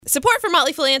Support for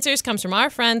Motley Fool Answers comes from our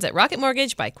friends at Rocket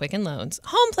Mortgage by Quicken Loans.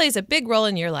 Home plays a big role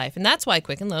in your life, and that's why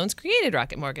Quicken Loans created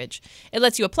Rocket Mortgage. It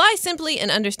lets you apply simply and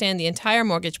understand the entire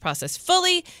mortgage process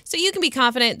fully, so you can be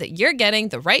confident that you're getting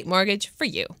the right mortgage for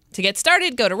you. To get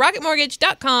started, go to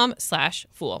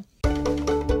rocketmortgage.com/fool.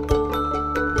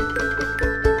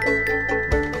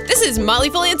 This is Motley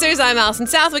Fool Answers. I'm Allison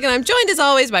Southwick, and I'm joined as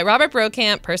always by Robert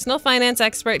Brokamp, personal finance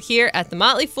expert here at The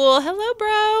Motley Fool. Hello,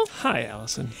 bro. Hi,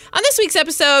 Allison. On this week's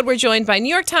episode, we're joined by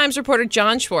New York Times reporter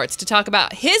Jon Schwartz to talk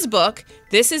about his book,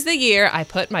 This is the Year I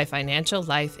Put My Financial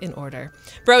Life in Order.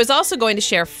 Bro is also going to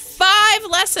share 5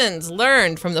 lessons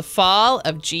learned from the fall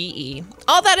of GE.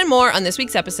 All that and more on this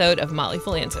week's episode of Motley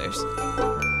Fool Answers.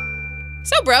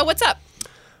 So, bro, what's up?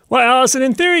 Well, Allison,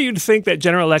 in theory, you'd think that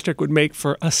General Electric would make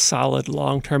for a solid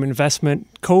long-term investment,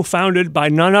 co-founded by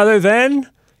none other than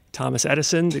Thomas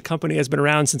Edison. The company has been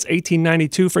around since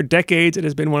 1892. For decades, it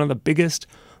has been one of the biggest,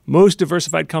 most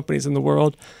diversified companies in the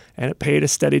world, and it paid a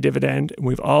steady dividend. And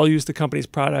we've all used the company's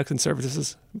products and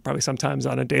services, probably sometimes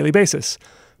on a daily basis.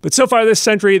 But so far this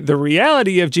century, the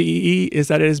reality of GE is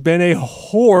that it has been a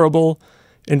horrible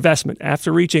investment.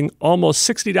 After reaching almost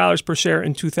 $60 per share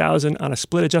in 2000 on a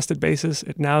split-adjusted basis,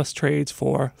 it now trades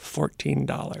for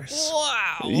 $14.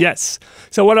 Wow. Yes.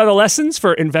 So what are the lessons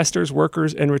for investors,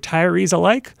 workers, and retirees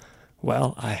alike?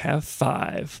 Well, I have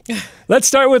 5. Let's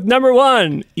start with number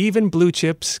 1. Even blue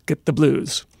chips get the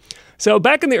blues. So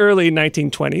back in the early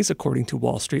 1920s, according to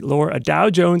Wall Street lore, a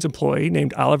Dow Jones employee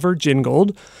named Oliver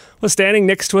Gingold was standing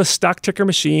next to a stock ticker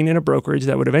machine in a brokerage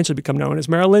that would eventually become known as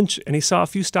Merrill Lynch, and he saw a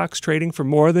few stocks trading for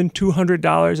more than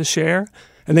 $200 a share,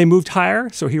 and they moved higher,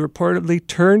 so he reportedly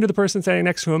turned to the person standing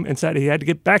next to him and said he had to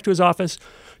get back to his office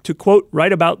to, quote,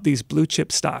 write about these blue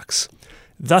chip stocks.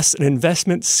 Thus, an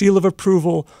investment seal of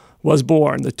approval was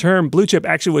born. The term blue chip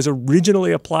actually was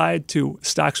originally applied to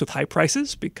stocks with high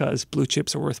prices because blue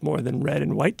chips are worth more than red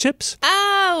and white chips.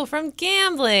 Oh, from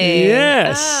gambling.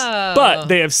 Yes. Oh. But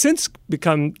they have since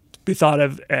become be thought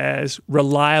of as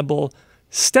reliable,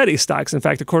 steady stocks. In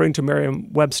fact, according to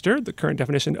Merriam-Webster, the current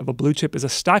definition of a blue chip is a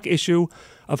stock issue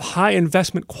of high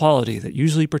investment quality that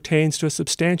usually pertains to a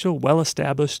substantial,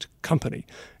 well-established company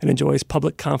and enjoys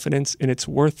public confidence in its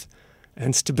worth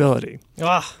and stability.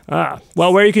 Well,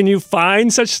 where can you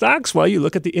find such stocks? Well, you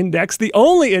look at the index, the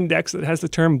only index that has the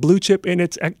term blue chip in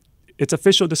its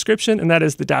official description, and that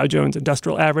is the Dow Jones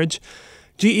Industrial Average.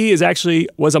 GE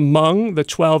was among the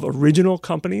 12 original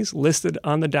companies listed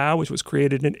on the Dow, which was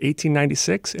created in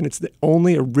 1896, and it's the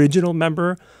only original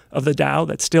member of the Dow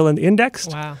that's still in the index.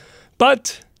 Wow.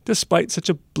 But despite such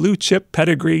a blue chip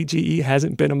pedigree, GE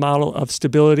hasn't been a model of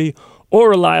stability or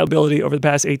reliability over the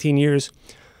past 18 years.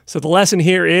 So the lesson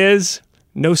here is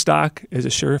no stock is a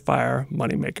surefire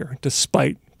moneymaker,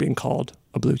 despite being called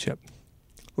a blue chip.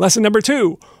 Lesson number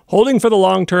 2, holding for the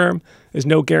long term is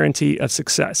no guarantee of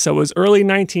success. So it was early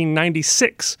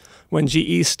 1996 when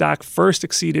GE stock first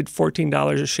exceeded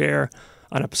 $14 a share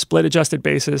on a split-adjusted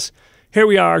basis. Here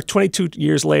we are 22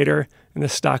 years later, and the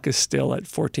stock is still at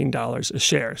 $14 a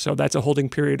share. So that's a holding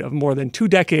period of more than 2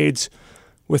 decades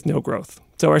with no growth.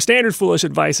 So our standard foolish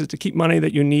advice is to keep money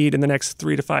that you need in the next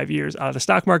 3 to 5 years out of the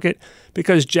stock market,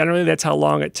 because generally that's how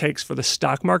long it takes for the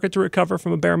stock market to recover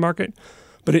from a bear market.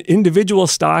 But an individual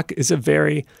stock is a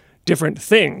very different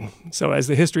thing. So as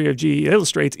the history of GE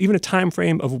illustrates, even a time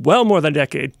frame of well more than a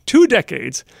decade, 2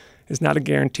 decades, is not a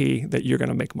guarantee that you're going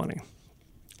to make money.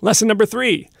 Lesson number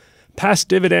 3, past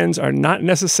dividends are not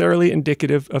necessarily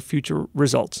indicative of future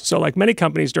results. So like many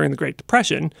companies during the Great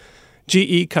Depression,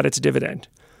 GE cut its dividend.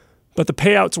 But the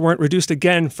payouts weren't reduced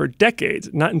again for decades,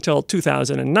 not until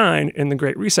 2009 in the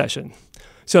Great Recession.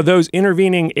 So those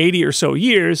intervening 80 or so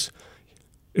years,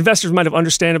 investors might have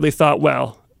understandably thought,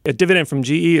 well, a dividend from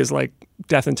GE is like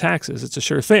death and taxes. It's a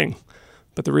sure thing.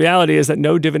 But the reality is that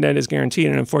no dividend is guaranteed,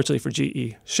 and unfortunately for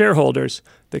GE shareholders,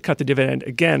 they cut the dividend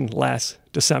again last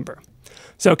December.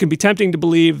 So it can be tempting to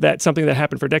believe that something that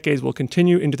happened for decades will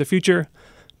continue into the future,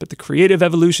 but the creative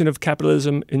evolution of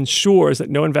capitalism ensures that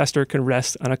no investor can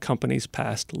rest on a company's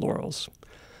past laurels.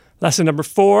 Lesson number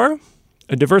 4,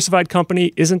 a diversified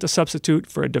company isn't a substitute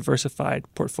for a diversified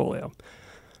portfolio.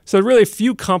 So there are really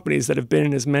few companies that have been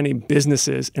in as many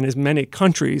businesses in as many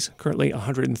countries, currently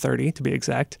 130 to be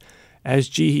exact, as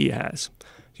GE has.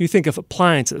 You think of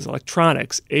appliances,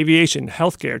 electronics, aviation,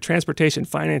 healthcare, transportation,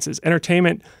 finances,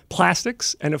 entertainment,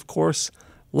 plastics, and of course,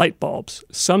 light bulbs.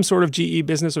 Some sort of GE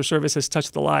business or service has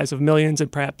touched the lives of millions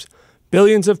and perhaps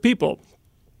billions of people.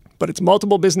 But its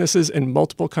multiple businesses in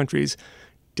multiple countries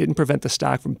didn't prevent the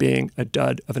stock from being a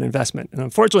dud of an investment. And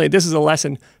unfortunately, this is a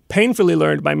lesson painfully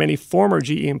learned by many former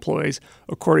GE employees,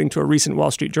 according to a recent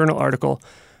Wall Street Journal article.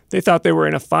 They thought they were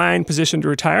in a fine position to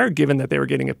retire, given that they were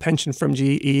getting a pension from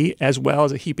GE as well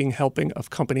as a heaping helping of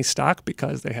company stock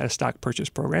because they had a stock purchase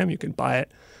program. You could buy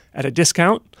it at a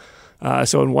discount.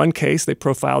 So in one case, they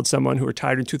profiled someone who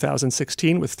retired in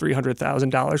 2016 with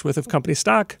 $300,000 worth of company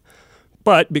stock.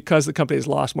 But because the company has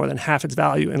lost more than half its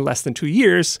value in less than 2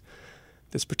 years,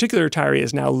 this particular retiree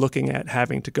is now looking at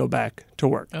having to go back to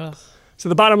work. Ugh. So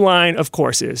the bottom line, of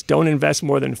course, is don't invest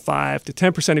more than 5 to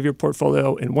 10% of your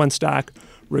portfolio in one stock,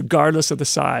 regardless of the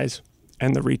size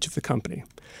and the reach of the company.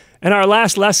 And our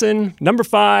last lesson, number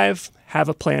 5, have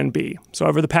a plan B. So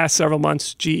over the past several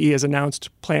months, GE has announced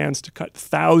plans to cut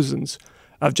thousands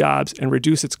of jobs and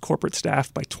reduce its corporate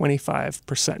staff by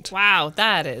 25%. Wow,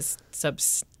 that is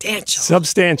substantial.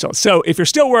 Substantial. So if you're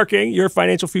still working, your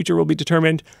financial future will be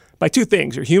determined by 2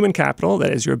 things: your human capital,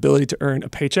 that is your ability to earn a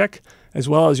paycheck, as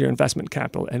well as your investment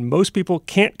capital. And most people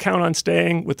can't count on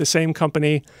staying with the same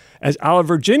company as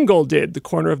Oliver Gingold did, the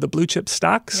corner of the blue chip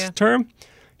stocks term.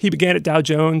 He began at Dow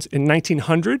Jones in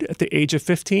 1900 at the age of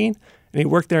 15, and he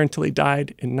worked there until he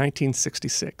died in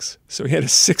 1966. So he had a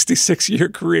 66-year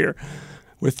career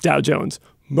with Dow Jones.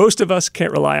 Most of us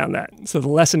can't rely on that. So the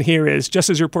lesson here is, just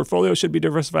as your portfolio should be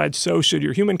diversified, so should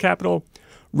your human capital.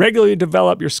 Regularly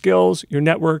develop your skills, your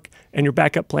network, and your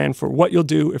backup plan for what you'll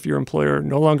do if your employer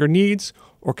no longer needs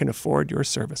or can afford your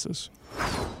services.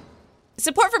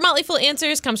 Support for Motley Fool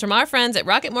Answers comes from our friends at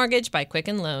Rocket Mortgage by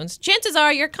Quicken Loans. Chances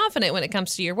are you're confident when it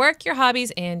comes to your work, your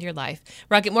hobbies, and your life.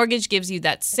 Rocket Mortgage gives you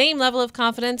that same level of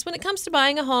confidence when it comes to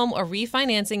buying a home or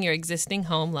refinancing your existing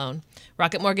home loan.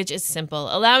 Rocket Mortgage is simple,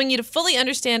 allowing you to fully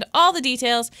understand all the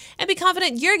details and be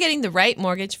confident you're getting the right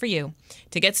mortgage for you.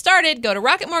 To get started, go to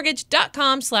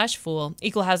rocketmortgage.com/fool.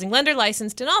 Equal housing lender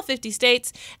licensed in all 50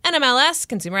 states. NMLS,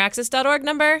 consumeraccess.org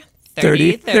number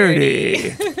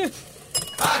 3030.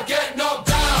 I get knocked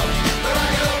down, but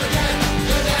I get up again.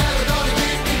 You're never gonna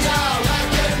keep me down. I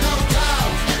get knocked down,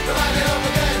 but I get up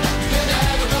again. You're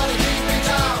never gonna keep me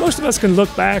down. Most of us can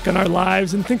look back on our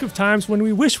lives and think of times when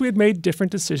we wish we had made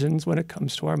different decisions when it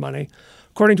comes to our money.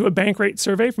 According to a Bankrate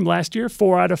survey from last year,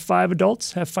 4 out of 5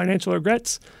 adults have financial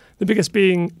regrets, the biggest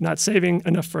being not saving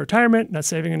enough for retirement, not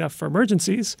saving enough for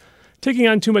emergencies, taking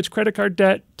on too much credit card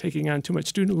debt, taking on too much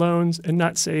student loans, and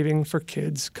not saving for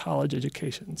kids' college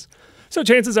educations. So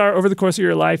chances are, over the course of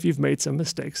your life, you've made some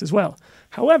mistakes as well.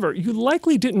 However, you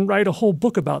likely didn't write a whole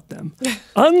book about them,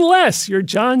 unless you're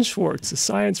John Schwartz, a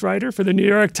science writer for the New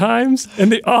York Times and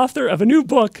the author of a new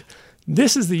book,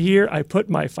 This is the Year I Put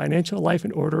My Financial Life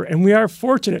in Order. And we are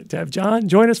fortunate to have John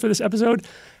join us for this episode.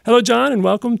 Hello, John, and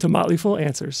welcome to Motley Fool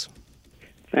Answers.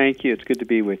 Thank you. It's good to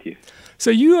be with you.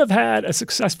 So you have had a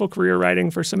successful career writing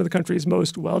for some of the country's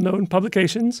most well-known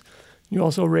publications. You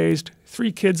also raised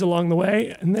 3 kids along the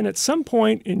way. And then at some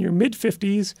point in your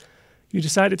mid-50s, you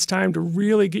decide it's time to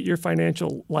really get your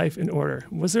financial life in order.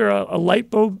 Was there a light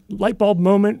bulb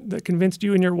moment that convinced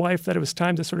you and your wife that it was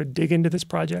time to sort of dig into this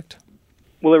project?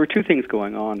 Well, there were 2 things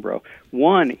going on, bro.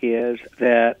 One is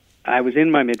that I was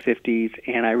in my mid-50s,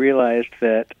 and I realized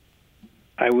that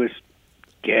I was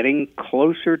getting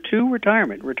closer to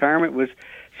retirement. Retirement was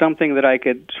something that I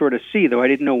could sort of see, though I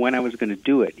didn't know when I was going to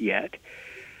do it yet.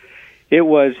 It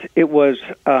was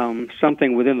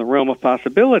something within the realm of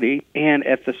possibility, and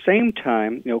at the same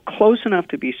time, close enough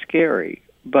to be scary,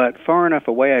 but far enough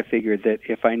away I figured that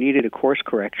if I needed a course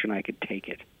correction, I could take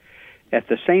it. At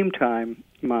the same time,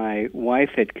 my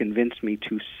wife had convinced me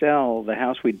to sell the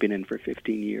house we'd been in for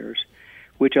 15 years,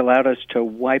 which allowed us to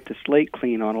wipe the slate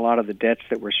clean on a lot of the debts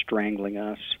that were strangling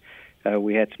us.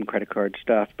 We had some credit card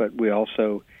stuff, but we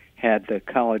also had the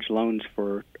college loans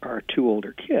for our 2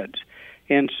 older kids.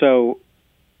 And so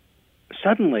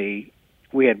suddenly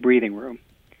we had breathing room.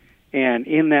 And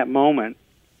in that moment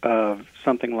of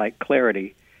something like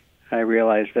clarity, I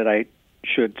realized that I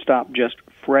should stop just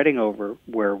fretting over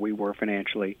where we were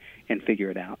financially and figure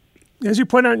it out. As you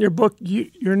point out in your book,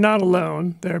 you're not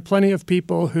alone. There are plenty of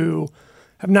people who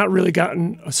have not really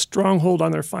gotten a strong hold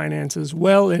on their finances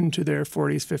well into their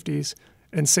 40s, 50s,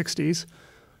 and 60s.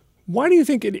 Why do you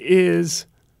think it is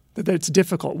that it's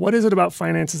difficult? What is it about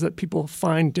finances that people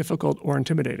find difficult or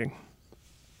intimidating?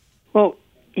 Well,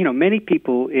 many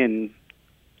people in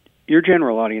your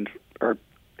general audience are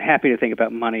happy to think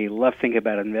about money, love thinking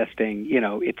about investing.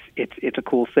 It's a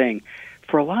cool thing.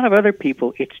 For a lot of other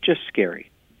people, it's just scary.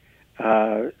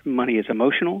 Money is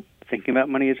emotional. Thinking about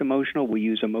money is emotional. We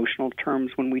use emotional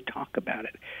terms when we talk about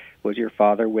it. Was your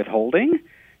father withholding?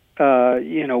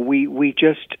 We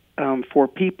just, for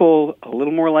people a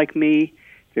little more like me,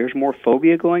 there's more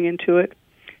phobia going into it.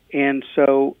 And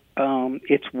so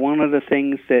it's one of the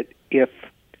things that if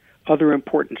other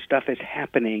important stuff is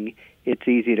happening, it's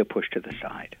easy to push to the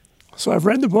side. So I've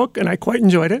read the book and I quite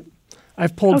enjoyed it.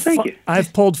 I've pulled thank you.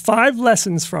 I've pulled 5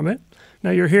 lessons from it.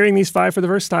 Now you're hearing these 5 for the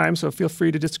first time, so feel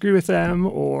free to disagree with them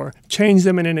or change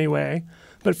them in any way.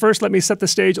 But first, let me set the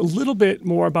stage a little bit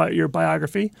more about your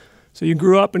biography. So you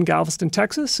grew up in Galveston,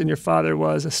 Texas, and your father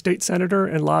was a state senator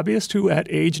and lobbyist who, at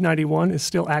age 91, is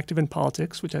still active in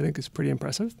politics, which I think is pretty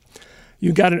impressive.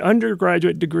 You got an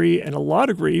undergraduate degree and a law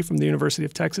degree from the University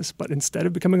of Texas, but instead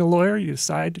of becoming a lawyer, you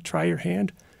decide to try your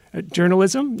hand at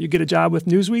journalism. You get a job with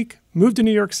Newsweek, move to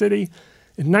New York City.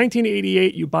 In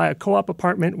 1988, you buy a co-op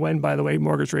apartment when, by the way,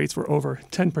 mortgage rates were over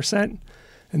 10%.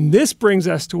 And this brings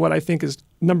us to what I think is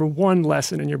number 1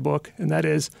 lesson in your book, and that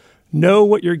is know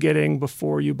what you're getting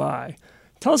before you buy.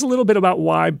 Tell us a little bit about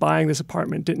why buying this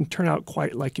apartment didn't turn out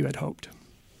quite like you had hoped.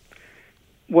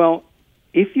 Well,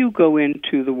 if you go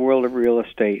into the world of real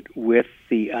estate with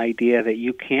the idea that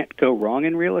you can't go wrong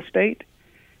in real estate,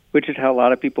 which is how a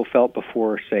lot of people felt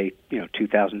before, say,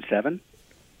 2007,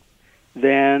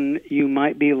 then you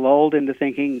might be lulled into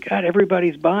thinking, God,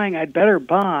 everybody's buying, I'd better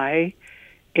buy.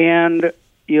 And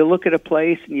you look at a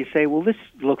place and you say, well, this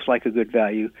looks like a good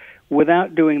value,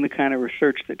 without doing the kind of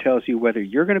research that tells you whether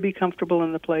you're going to be comfortable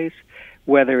in the place,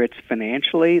 whether it's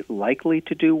financially likely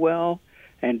to do well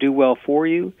and do well for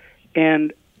you.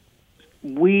 And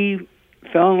we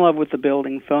fell in love with the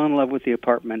building, fell in love with the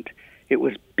apartment. It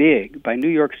was big. By New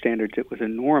York standards, it was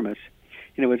enormous.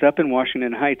 And it was up in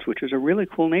Washington Heights, which was a really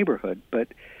cool neighborhood. But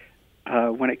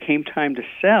when it came time to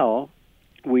sell,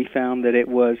 we found that it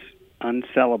was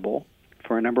unsellable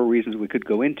for a number of reasons we could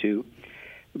go into.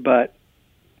 But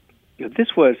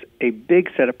this was a big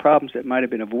set of problems that might have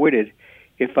been avoided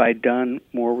if I'd done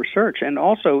more research, and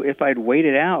also if I'd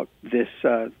waited out this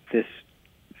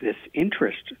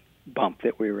interest bump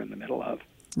that we were in the middle of.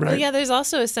 Right. Well, yeah, there's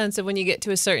also a sense of when you get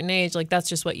to a certain age, like that's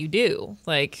just what you do.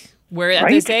 Like we're at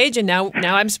Right. this age, and now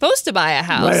I'm supposed to buy a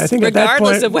house, Right, I think at that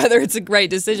regardless point- of whether it's a right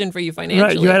decision for you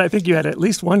financially. Right. I think you had at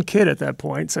least 1 kid at that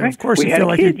point. So, Right? of course, we you had feel a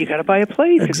like kid. You got to buy a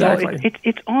place. Exactly.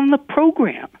 It's on the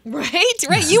program. Right.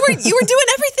 You were doing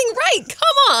everything right.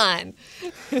 Come on.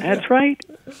 That's right.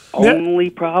 Only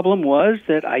problem was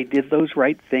that I did those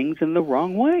right things in the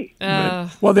wrong way.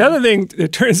 Well, the other thing,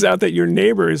 it turns out that your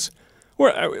neighbors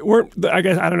weren't, I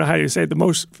guess, I don't know how you say it, the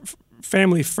most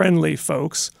family-friendly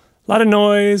folks. A lot of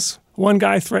noise. One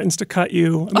guy threatens to cut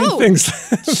you. I mean, things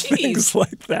jeez.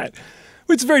 like that,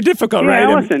 which is very difficult, Yeah, right?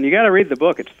 Allison, you got to read the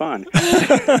book. It's fun.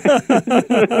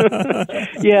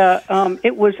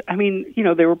 It was,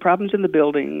 there were problems in the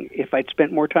building. If I'd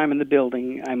spent more time in the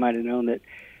building, I might have known that,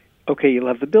 okay, you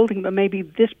love the building, but maybe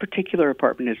this particular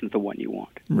apartment isn't the one you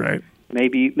want. Right.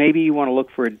 Maybe you want to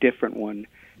look for a different one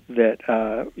that,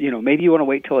 maybe you want to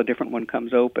wait till a different one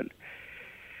comes open.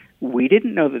 We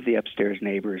didn't know that the upstairs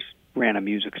neighbors ran a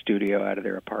music studio out of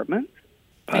their apartment.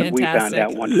 But we found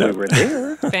out once we were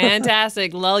there.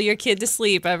 Fantastic. Lull your kid to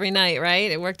sleep every night, right?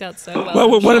 It worked out so well.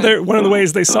 Well, one of the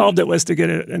ways they solved it was to get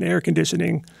an air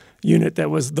conditioning unit that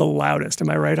was the loudest. Am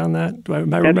I right on that?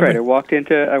 That's right. I walked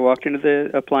into the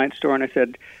appliance store and I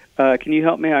said, "Can you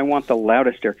help me? I want the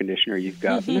loudest air conditioner you've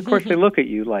got." And of course, they look at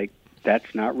you like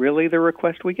that's not really the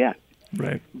request we get.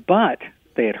 Right. But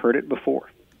they had heard it before.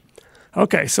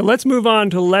 Okay, so let's move on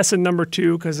to lesson number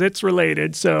 2 because it's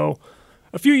related. So,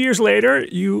 a few years later,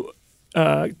 you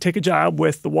take a job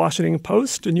with the Washington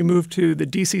Post and you move to the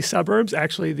D.C. suburbs,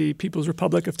 actually the People's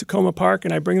Republic of Tacoma Park.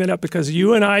 And I bring that up because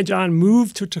you and I, John,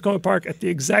 moved to Tacoma Park at the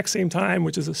exact same time,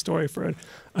 which is a story for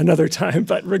another time.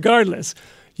 But regardless,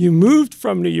 you moved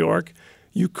from New York.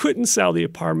 You couldn't sell the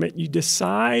apartment. You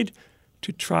decide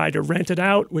to try to rent it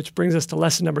out, which brings us to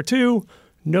lesson number 2.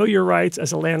 Know your rights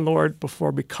as a landlord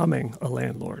before becoming a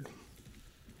landlord.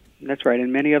 That's right.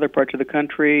 In many other parts of the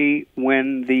country,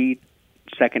 when the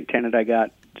second tenant I got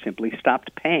simply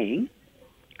stopped paying,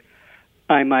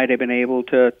 I might have been able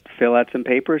to fill out some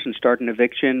papers and start an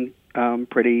eviction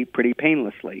pretty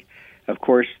painlessly. Of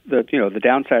course, the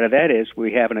downside of that is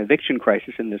we have an eviction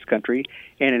crisis in this country,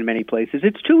 and in many places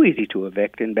it's too easy to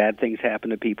evict, and bad things happen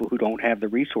to people who don't have the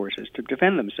resources to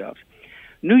defend themselves.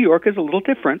 New York is a little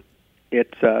different.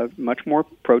 It's much more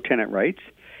pro-tenant rights,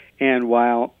 and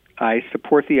while I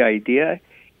support the idea,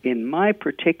 in my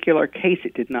particular case,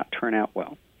 it did not turn out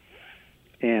well.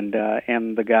 And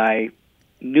the guy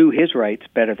knew his rights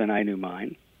better than I knew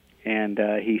mine, and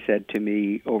he said to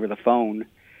me over the phone,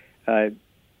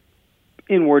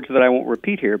 in words that I won't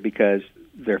repeat here because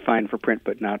they're fine for print,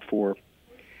 but not for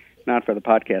the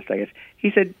podcast, I guess.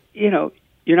 He said, "You're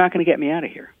not going to get me out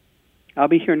of here. I'll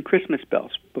be hearing Christmas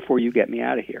bells before you get me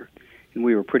out of here." And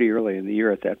we were pretty early in the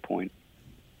year at that point.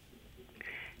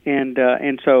 And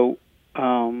so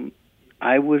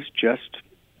I was just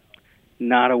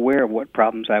not aware of what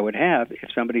problems I would have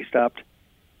if somebody stopped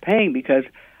paying, because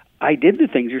I did the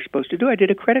things you're supposed to do. I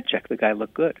did a credit check. The guy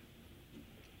looked good.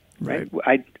 Right.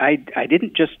 I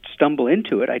didn't just stumble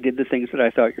into it. I did the things that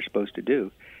I thought you're supposed to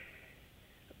do.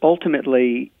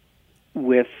 Ultimately,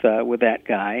 with that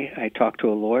guy, I talked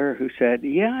to a lawyer who said,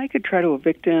 yeah, I could try to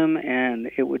evict him, and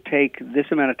it would take this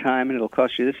amount of time, and it'll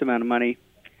cost you this amount of money.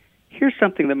 Here's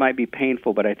something that might be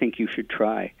painful, but I think you should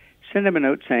try. Send him a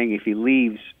note saying if he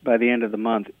leaves by the end of the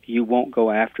month, you won't go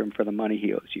after him for the money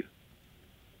he owes you.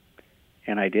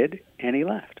 And I did, and he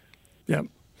left. Yeah.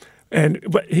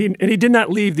 But he did not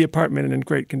leave the apartment in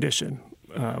great condition,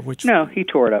 which No, he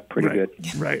tore it up pretty right,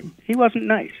 good. Right. He wasn't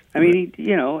nice. I mean,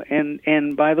 he,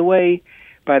 and by the way,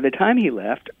 by the time he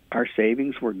left, our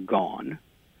savings were gone.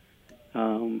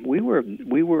 We were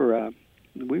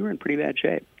in pretty bad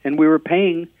shape, and we were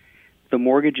paying the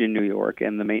mortgage in New York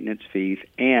and the maintenance fees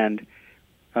and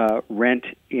rent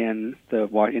in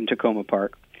Tacoma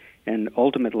Park, and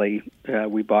ultimately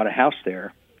we bought a house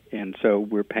there. And so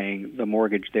we're paying the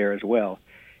mortgage there as well,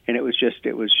 and it was just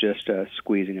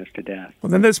squeezing us to death. Well,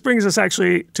 then this brings us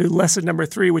actually to lesson number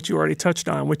 3, which you already touched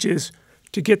on, which is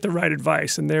to get the right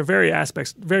advice. And there are various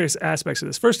aspects of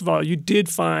this. First of all, you did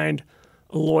find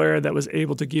a lawyer that was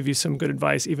able to give you some good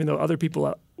advice, even though other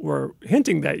people were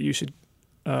hinting that you should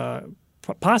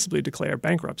possibly declare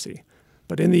bankruptcy.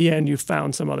 But in the end, you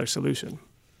found some other solution.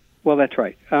 Well, that's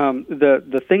right.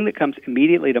 The thing that comes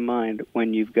immediately to mind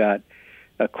when you've got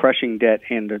a crushing debt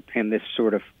and this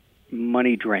sort of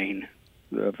money drain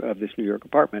of this New York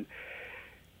apartment,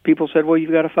 people said, well, you've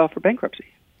got to file for bankruptcy.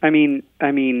 I mean,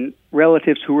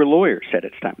 relatives who were lawyers said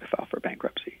it's time to file for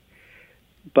bankruptcy.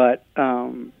 But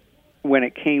when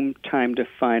it came time to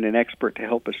find an expert to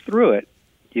help us through it,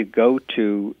 you go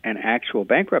to an actual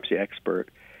bankruptcy expert,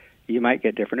 you might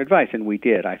get different advice. And we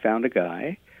did. I found a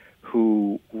guy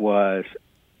who was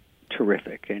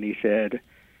terrific, and he said,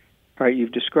 all right,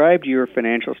 you've described your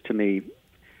financials to me.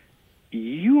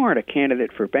 You aren't a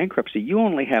candidate for bankruptcy. You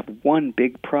only have one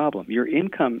big problem. Your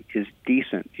income is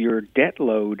decent. Your debt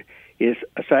load is,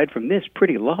 aside from this,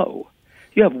 pretty low.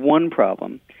 You have one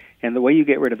problem, and the way you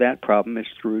get rid of that problem is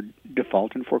through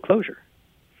default and foreclosure.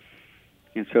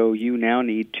 And so you now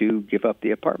need to give up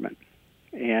the apartment.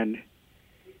 And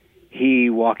he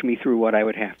walked me through what I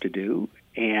would have to do,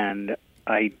 and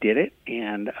I did it,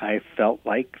 and I felt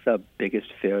like the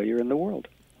biggest failure in the world.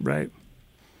 Right.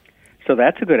 So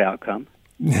that's a good outcome.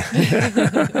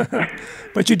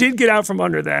 But you did get out from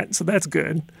under that, so that's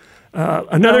good.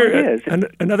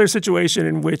 Another situation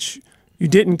in which you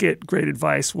didn't get great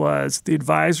advice was the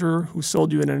advisor who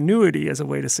sold you an annuity as a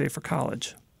way to save for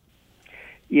college.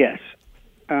 Yes.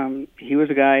 He was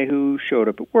a guy who showed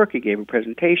up at work. He gave a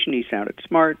presentation. He sounded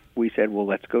smart. We said, well,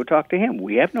 let's go talk to him.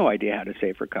 We have no idea how to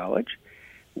save for college.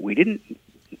 We didn't.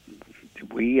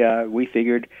 We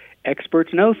figured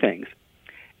experts know things,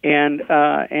 and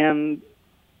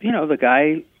the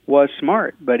guy was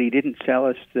smart, but he didn't sell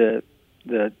us the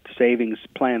savings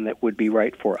plan that would be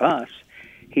right for us.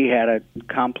 He had a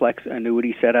complex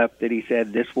annuity set up that he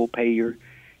said this will pay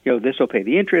this will pay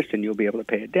the interest, and you'll be able to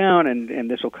pay it down,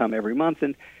 and this will come every month.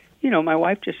 And my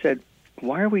wife just said,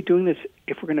 why are we doing this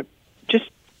if we're going to just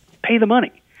pay the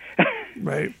money?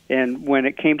 Right. And when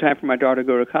it came time for my daughter to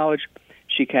go to college,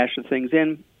 she cashed the things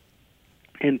in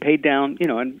and paid down,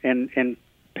 and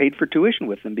paid for tuition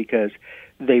with them because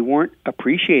they weren't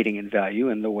appreciating in value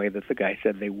in the way that the guy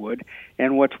said they would.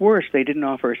 And what's worse, they didn't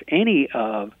offer us any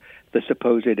of the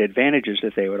supposed advantages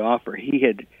that they would offer. He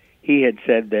had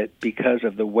said that because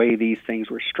of the way these things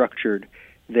were structured,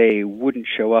 they wouldn't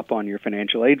show up on your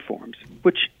financial aid forms,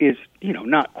 which is,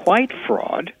 not quite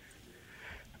fraud,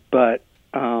 but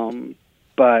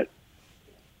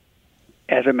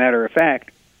as a matter of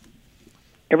fact,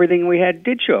 everything we had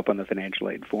did show up on the financial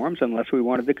aid forms unless we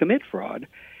wanted to commit fraud.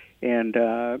 And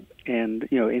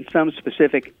in some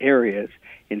specific areas,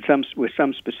 with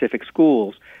some specific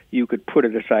schools, you could put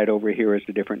it aside over here as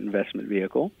a different investment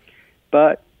vehicle.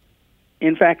 But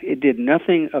in fact, it did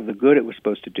nothing of the good it was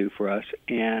supposed to do for us.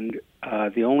 And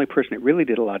the only person it really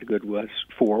did a lot of good was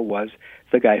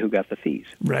the guy who got the fees.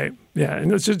 Right. Yeah.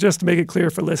 And it's just to make it clear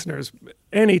for listeners,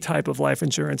 any type of life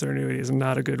insurance or annuity is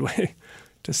not a good way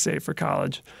to save for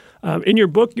college. In your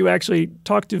book, you actually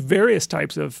talk to various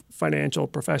types of financial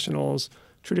professionals,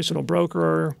 traditional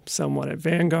broker, someone at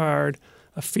Vanguard,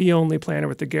 a fee-only planner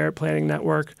with the Garrett Planning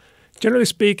Network. Generally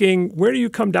speaking, where do you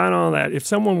come down on that? If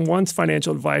someone wants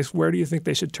financial advice, where do you think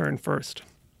they should turn first?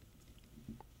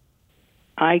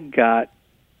 I got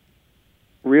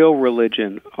real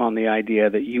religion on the idea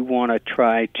that you want to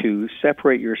try to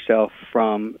separate yourself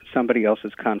from somebody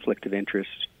else's conflict of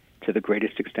interest to the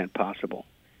greatest extent possible.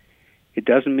 It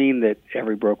doesn't mean that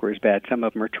every broker is bad. Some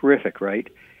of them are terrific, right?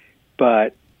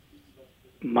 But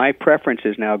my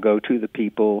preferences now go to the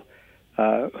people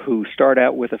who start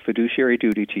out with a fiduciary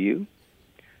duty to you,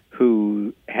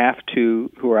 who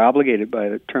are obligated by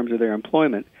the terms of their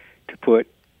employment to put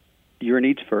your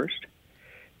needs first,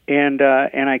 and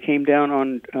I came down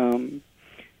on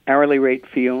hourly rate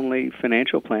fee only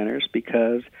financial planners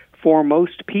because for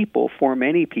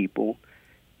many people,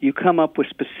 you come up with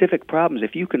specific problems.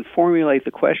 If you can formulate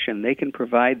the question, they can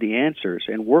provide the answers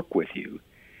and work with you,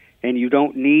 and you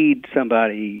don't need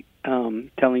somebody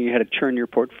telling you how to churn your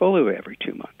portfolio every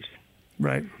 2 months.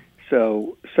 Right.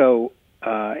 So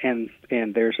and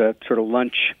there's a sort of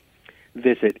lunch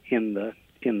visit in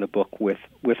the book with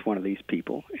one of these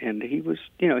people, and he was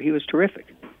terrific.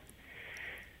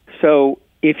 So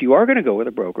if you are going to go with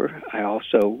a broker, I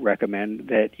also recommend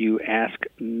that you ask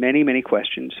many, many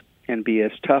questions and be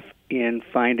as tough in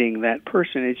finding that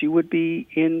person as you would be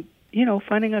in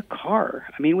finding a car.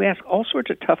 I mean, we ask all sorts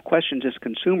of tough questions as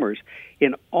consumers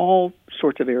in all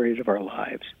sorts of areas of our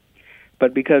lives.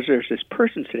 But because there's this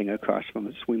person sitting across from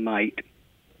us, we might,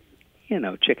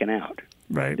 chicken out.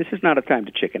 Right. This is not a time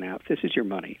to chicken out. This is your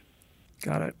money.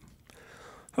 Got it.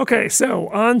 Okay, so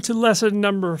on to lesson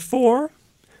number 4.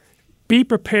 Be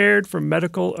prepared for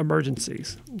medical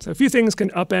emergencies. So a few things can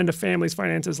upend a family's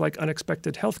finances, like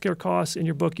unexpected healthcare costs. In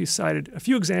your book, you cited a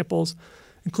few examples,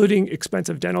 including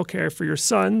expensive dental care for your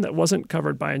son that wasn't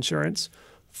covered by insurance.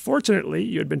 Fortunately,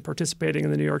 you had been participating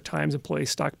in the New York Times employee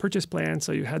stock purchase plan,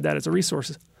 so you had that as a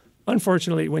resource.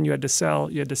 Unfortunately, when you had to sell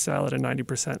at a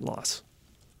 90% loss.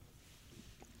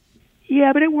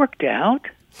 Yeah, but it worked out.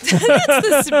 That's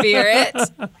the spirit.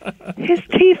 His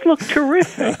teeth look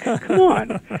terrific. Come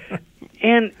on.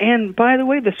 And by the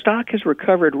way, the stock has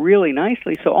recovered really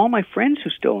nicely, so all my friends who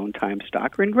still own Time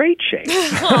stock are in great shape.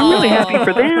 I'm really happy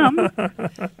for them.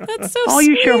 That's so All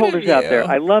you sweet shareholders of out you. there,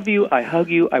 I love you, I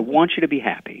hug you, I want you to be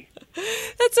happy.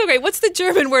 That's so great. What's the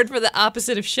German word for the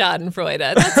opposite of Schadenfreude?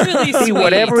 That's really sweet. See,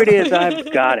 whatever it is,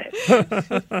 I've got it.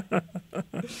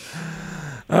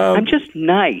 I'm just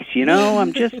nice,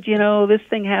 I'm just, this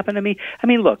thing happened to me. I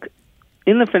mean, look,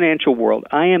 in the financial world,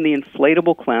 I am the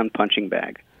inflatable clown punching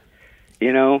bag.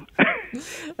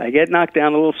 I get knocked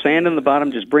down, a little sand in the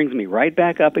bottom just brings me right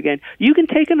back up again. You can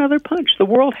take another punch. The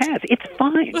world has. It's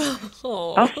fine.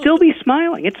 I'll still be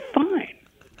smiling. It's fine.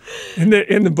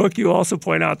 In the book, you also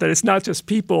point out that it's not just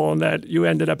people, and that you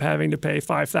ended up having to pay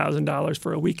 $5,000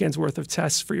 for a weekend's worth of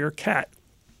tests for your cat.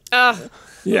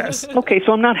 Yes. Okay,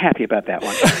 so I'm not happy about that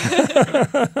one.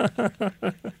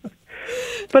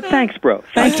 But thanks, bro.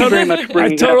 Thank you very much for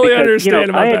bringing it up. I totally because, understand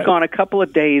about I had that. gone a couple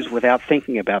of days without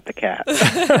thinking about the cat.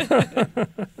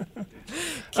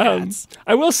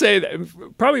 I will say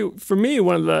that probably for me,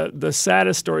 one of the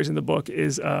saddest stories in the book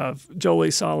is of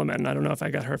Jolie Solomon. I don't know if I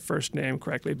got her first name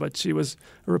correctly, but she was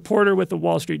a reporter with the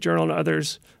Wall Street Journal and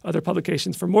other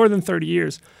publications for more than 30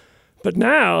 years. But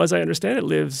now, as I understand it,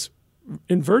 lives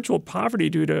in virtual poverty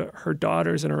due to her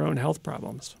daughters and her own health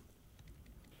problems.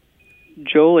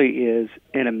 Jolie is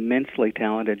an immensely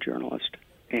talented journalist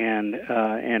and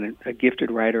a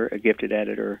gifted writer, a gifted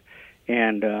editor,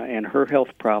 and her health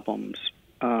problems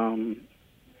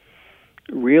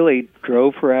really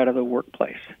drove her out of the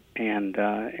workplace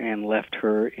and left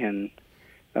her in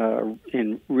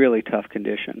really tough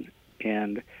condition.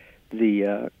 And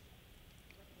the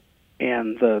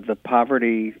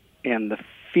poverty and the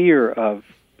fear of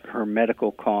her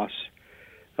medical costs,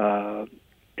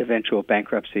 eventual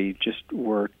bankruptcy, just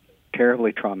were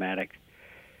terribly traumatic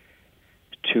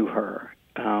to her.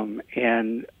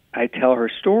 And I tell her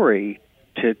story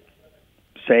to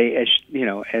say,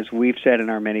 as we've said in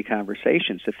our many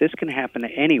conversations, that this can happen to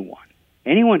anyone.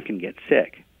 Anyone can get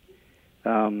sick.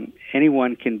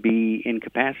 Anyone can be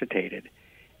incapacitated.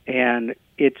 And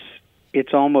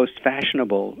it's almost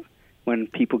fashionable when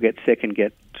people get sick and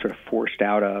get sort of forced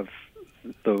out of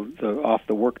the off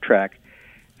the work track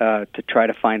to try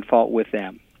to find fault with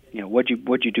them. What'd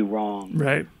you do wrong?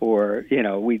 Right. Or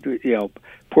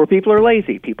poor people are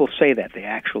lazy. People say that. They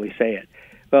actually say it.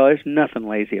 Well, there's nothing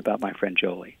lazy about my friend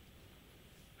Jolie.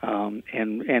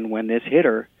 And when this hit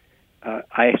her,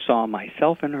 I saw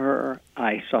myself in her.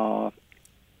 I saw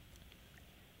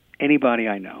anybody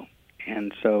I know,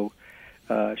 and so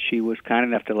she was kind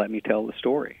enough to let me tell the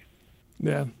story.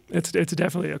 Yeah, it's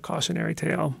definitely a cautionary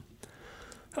tale.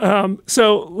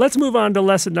 So let's move on to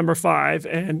lesson number 5,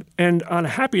 and on a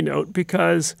happy note,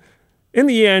 because in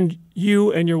the end,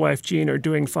 you and your wife, Jean, are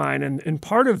doing fine. And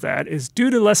part of that is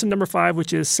due to lesson number 5,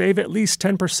 which is save at least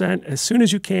 10% as soon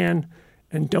as you can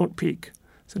and don't peak.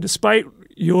 So despite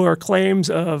your claims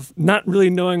of not really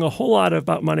knowing a whole lot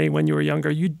about money when you were younger,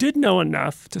 you did know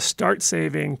enough to start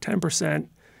saving 10%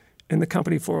 in the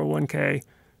company 401k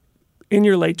in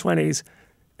your late 20s.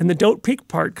 And the don't peak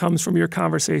part comes from your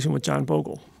conversation with John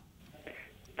Bogle.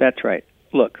 That's right.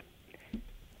 Look,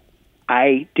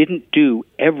 I didn't do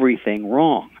everything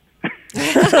wrong.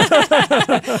 Oh,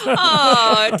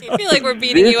 do you feel like we're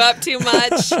beating you up too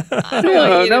much? I don't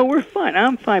want you to- No, we're fine.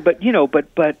 I'm fine. But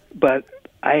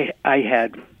I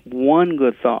had one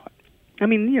good thought. I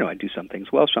mean, I do some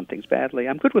things well, some things badly.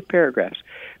 I'm good with paragraphs.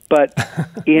 But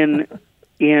in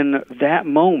that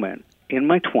moment, in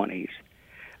my 20s,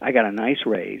 I got a nice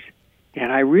raise,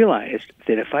 and I realized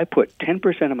that if I put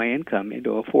 10% of my income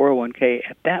into a 401k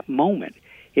at that moment,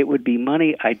 it would be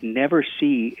money I'd never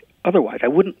see otherwise. I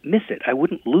wouldn't miss it. I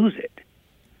wouldn't lose it.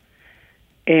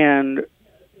 And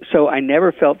so I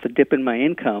never felt the dip in my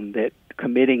income that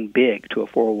committing big to a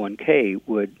 401k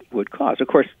would cause. Of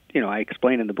course, I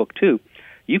explain in the book, too,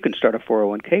 you can start a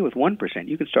 401k with 1%.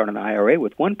 You can start an IRA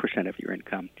with 1% of your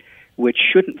income, which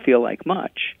shouldn't feel like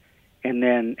much, and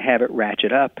then have it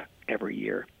ratchet up every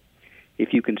year.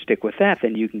 If you can stick with that,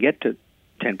 then you can get to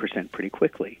 10% pretty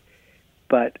quickly.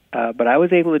 But I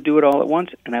was able to do it all at once,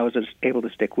 and I was able to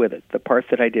stick with it. The part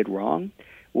that I did wrong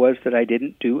was that I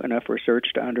didn't do enough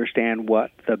research to understand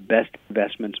what the best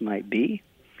investments might be.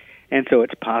 And so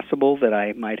it's possible that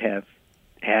I might have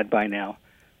had by now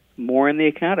more in the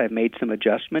account. I've made some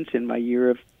adjustments in my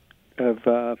year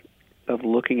of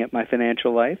looking at my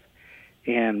financial life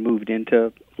and moved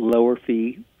into lower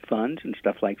fee funds and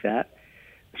stuff like that.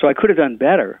 So I could have done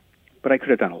better, but I could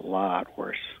have done a lot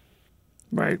worse.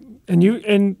 Right.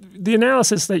 And the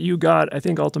analysis that you got, I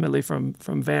think, ultimately from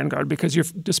Vanguard, because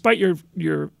despite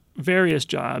your various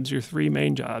jobs, your three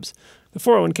main jobs, the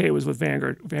 401k was with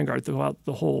Vanguard throughout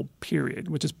the whole period,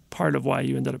 which is part of why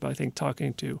you ended up, I think,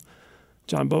 talking to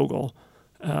John Bogle.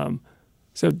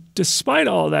 So despite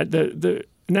all of that, the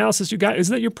analysis you got is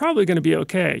that you're probably going to be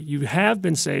okay. You have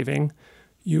been saving.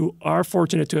 You are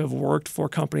fortunate to have worked for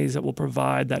companies that will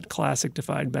provide that classic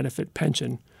defined benefit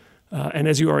pension. And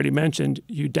as you already mentioned,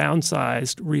 you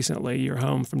downsized recently your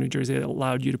home from New Jersey that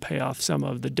allowed you to pay off some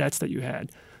of the debts that you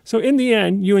had. So in the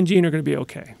end, you and Jean are going to be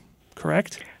okay,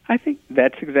 correct? I think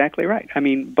that's exactly right. I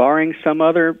mean, barring some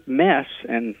other mess,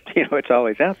 and it's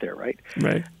always out there, right?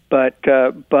 Right. But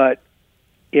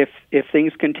if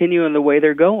things continue in the way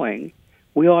they're going,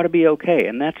 we ought to be okay.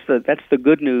 And that's the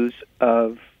good news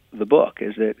of the book,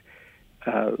 is that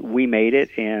we made it,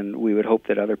 and we would hope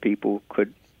that other people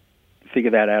could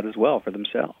figure that out as well for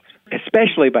themselves,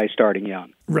 especially by starting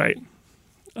young. Right.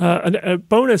 A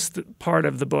bonus part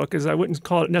of the book is, I wouldn't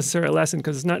call it necessarily a lesson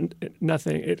because it's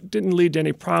nothing. It didn't lead to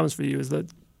any problems for you.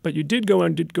 But you did go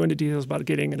into details about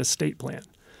getting an estate plan.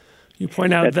 You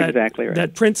point out That's exactly right.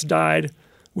 that Prince died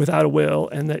without a will,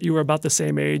 and that you were about the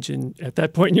same age, and at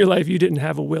that point in your life, you didn't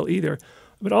have a will either.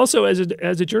 But also, as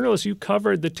a journalist, you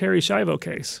covered the Terri Schiavo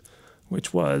case,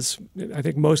 which was, I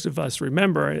think most of us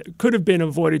remember, it could have been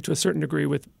avoided to a certain degree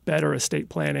with better estate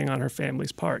planning on her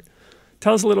family's part.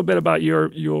 Tell us a little bit about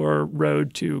your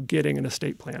road to getting an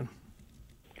estate plan.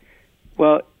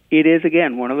 Well, it is,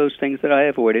 again, one of those things that I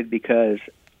avoided because,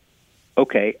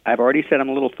 okay, I've already said I'm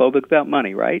a little phobic about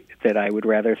money, right? That I would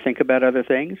rather think about other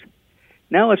things.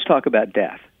 Now let's talk about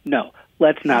death. No,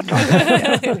 let's not talk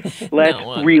about death. Let's no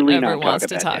one really ever not talk wants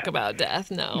about to talk death. about death.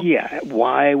 No. Yeah,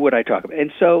 why would I talk about it?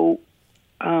 And so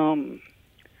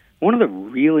one of the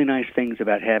really nice things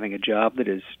about having a job that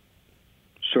is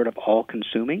sort of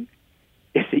all-consuming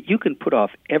is that you can put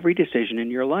off every decision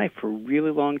in your life for a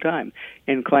really long time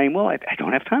and claim, well, I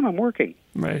don't have time, I'm working.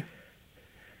 Right.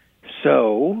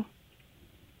 So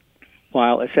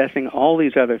while assessing all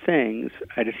these other things,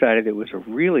 I decided it was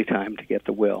really time to get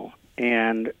the will.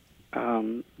 And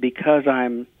because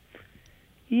I'm,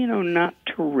 not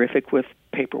terrific with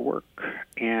paperwork,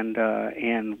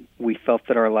 and we felt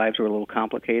that our lives were a little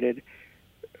complicated,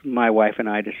 my wife and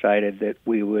I decided that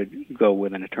we would go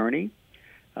with an attorney.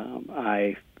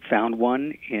 I found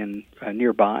one in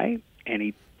nearby, and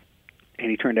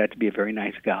he turned out to be a very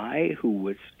nice guy who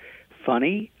was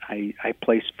funny. I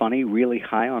placed funny really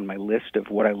high on my list of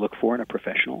what I look for in a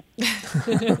professional.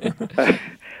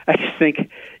 I just think,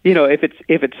 if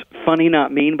it's funny,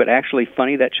 not mean, but actually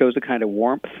funny, that shows a kind of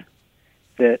warmth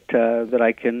that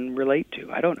I can relate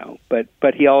to. I don't know,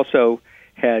 but he also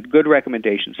had good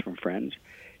recommendations from friends,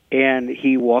 and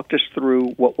he walked us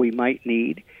through what we might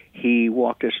need. He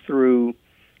walked us through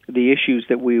the issues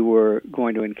that we were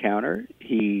going to encounter.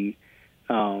 He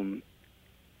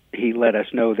let us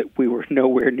know that we were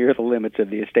nowhere near the limits of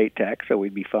the estate tax, so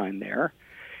we'd be fine there.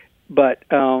 But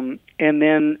and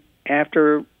then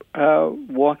after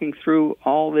walking through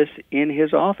all this in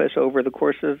his office over the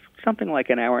course of something like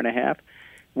an hour and a half.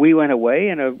 We went away,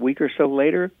 and a week or so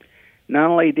later, not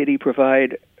only did he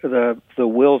provide the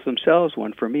wills themselves,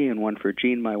 one for me and one for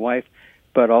Jean, my wife,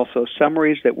 but also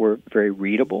summaries that were very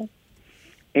readable.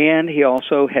 And he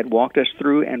also had walked us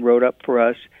through and wrote up for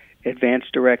us advance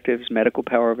directives, medical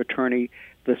power of attorney,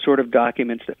 the sort of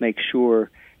documents that make sure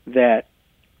that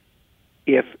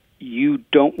if you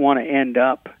don't want to end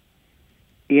up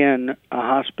in a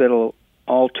hospital,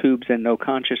 all tubes and no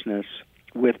consciousness,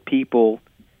 with people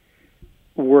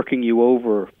working you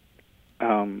over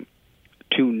to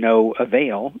no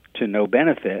avail, to no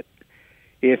benefit,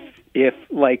 if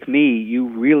like me, you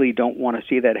really don't want to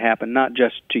see that happen, not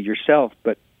just to yourself,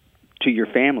 but to your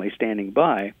family standing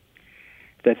by,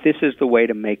 that this is the way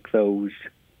to make those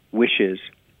wishes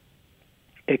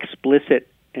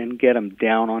explicit and get them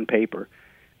down on paper.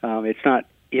 It's not,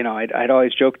 I'd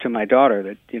always joke to my daughter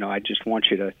that, I just want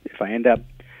you to, if I end up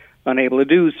unable to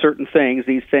do certain things,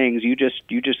 these things, you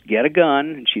just get a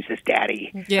gun. And she says,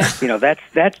 Daddy,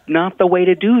 that's not the way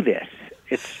to do this.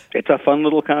 It's a fun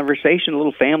little conversation, a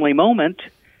little family moment.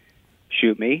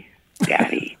 Shoot me,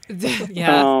 Daddy.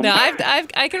 No,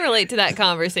 I can relate to that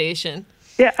conversation.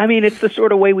 Yeah, I mean, it's the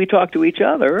sort of way we talk to each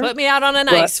other. Put me out on an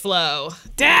ice floe.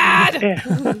 Dad!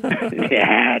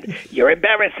 Dad, you're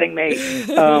embarrassing me.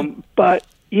 But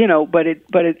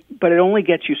it only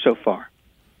gets you so far.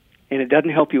 And it doesn't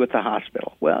help you at the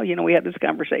hospital. Well, we had this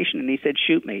conversation, and he said,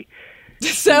 shoot me.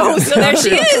 So there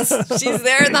she is. She's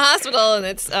there in the hospital, and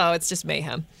it's just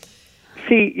mayhem.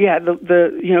 See, yeah,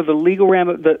 the legal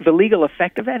the legal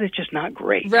effect of that is just not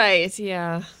great. Right,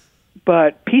 yeah.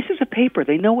 But pieces of paper,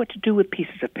 they know what to do with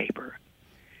pieces of paper.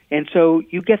 And so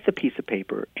you get the piece of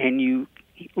paper, and you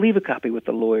leave a copy with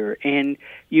the lawyer, and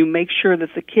you make sure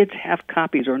that the kids have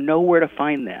copies or know where to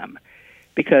find them,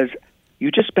 because you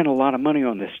just spent a lot of money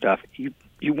on this stuff. You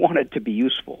want it to be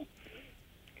useful.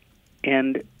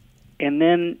 And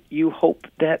then you hope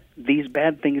that these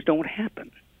bad things don't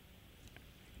happen.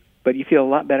 But you feel a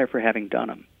lot better for having done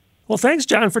them. Well, thanks,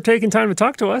 John, for taking time to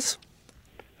talk to us.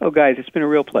 Oh, guys, it's been a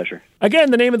real pleasure. Again,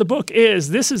 the name of the book is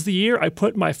This is the Year I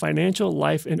Put My Financial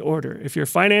Life in Order. If your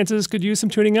finances could use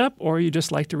some tuning up, or you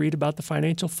just like to read about the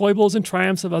financial foibles and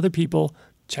triumphs of other people,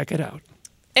 check it out.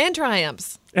 And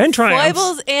triumphs. And triumphs.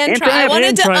 Foibles and triumphs. I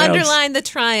wanted to underline the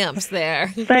triumphs there.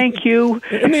 Thank you.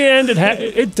 In the end,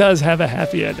 it does have a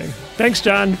happy ending. Thanks,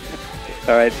 John.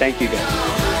 All right, thank you,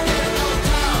 guys.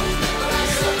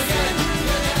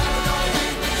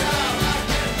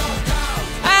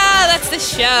 That's the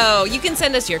show. You can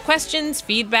send us your questions,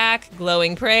 feedback,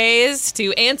 glowing praise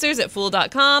to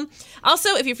answers@fool.com.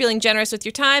 Also, if you're feeling generous with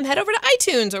your time, head over to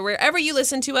iTunes or wherever you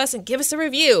listen to us and give us a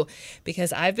review,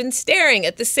 because I've been staring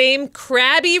at the same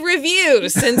crabby review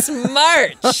since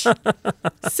March.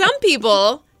 Some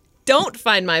people don't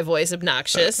find my voice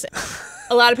obnoxious.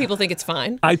 A lot of people think it's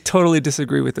fine. I totally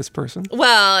disagree with this person.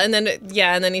 Well, and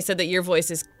then he said that your voice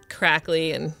is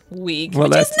crackly and weak,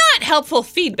 which is not helpful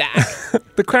feedback.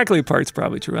 The crackly part's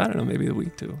probably true. I don't know, maybe the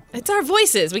weak too. It's our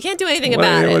voices. We can't do anything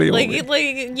about it. Like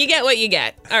you get what you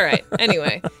get. All right.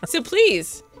 Anyway, so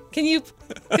please, can you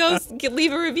go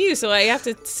leave a review so I have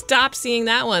to stop seeing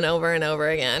that one over and over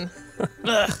again?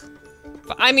 Ugh.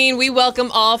 I mean, we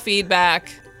welcome all feedback,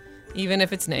 even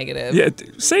if it's negative. Yeah,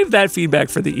 save that feedback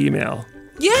for the email.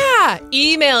 Yeah,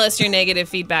 email us your negative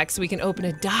feedback so we can open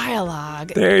a dialogue.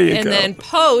 There you go. And then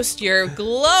post your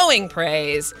glowing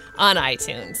praise on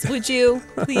iTunes. Would you,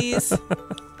 please?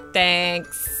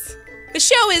 Thanks. The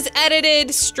show is edited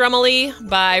strummily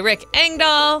by Rick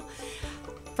Engdahl.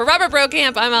 For Robert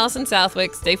Brokamp, I'm Allison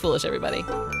Southwick. Stay foolish, everybody.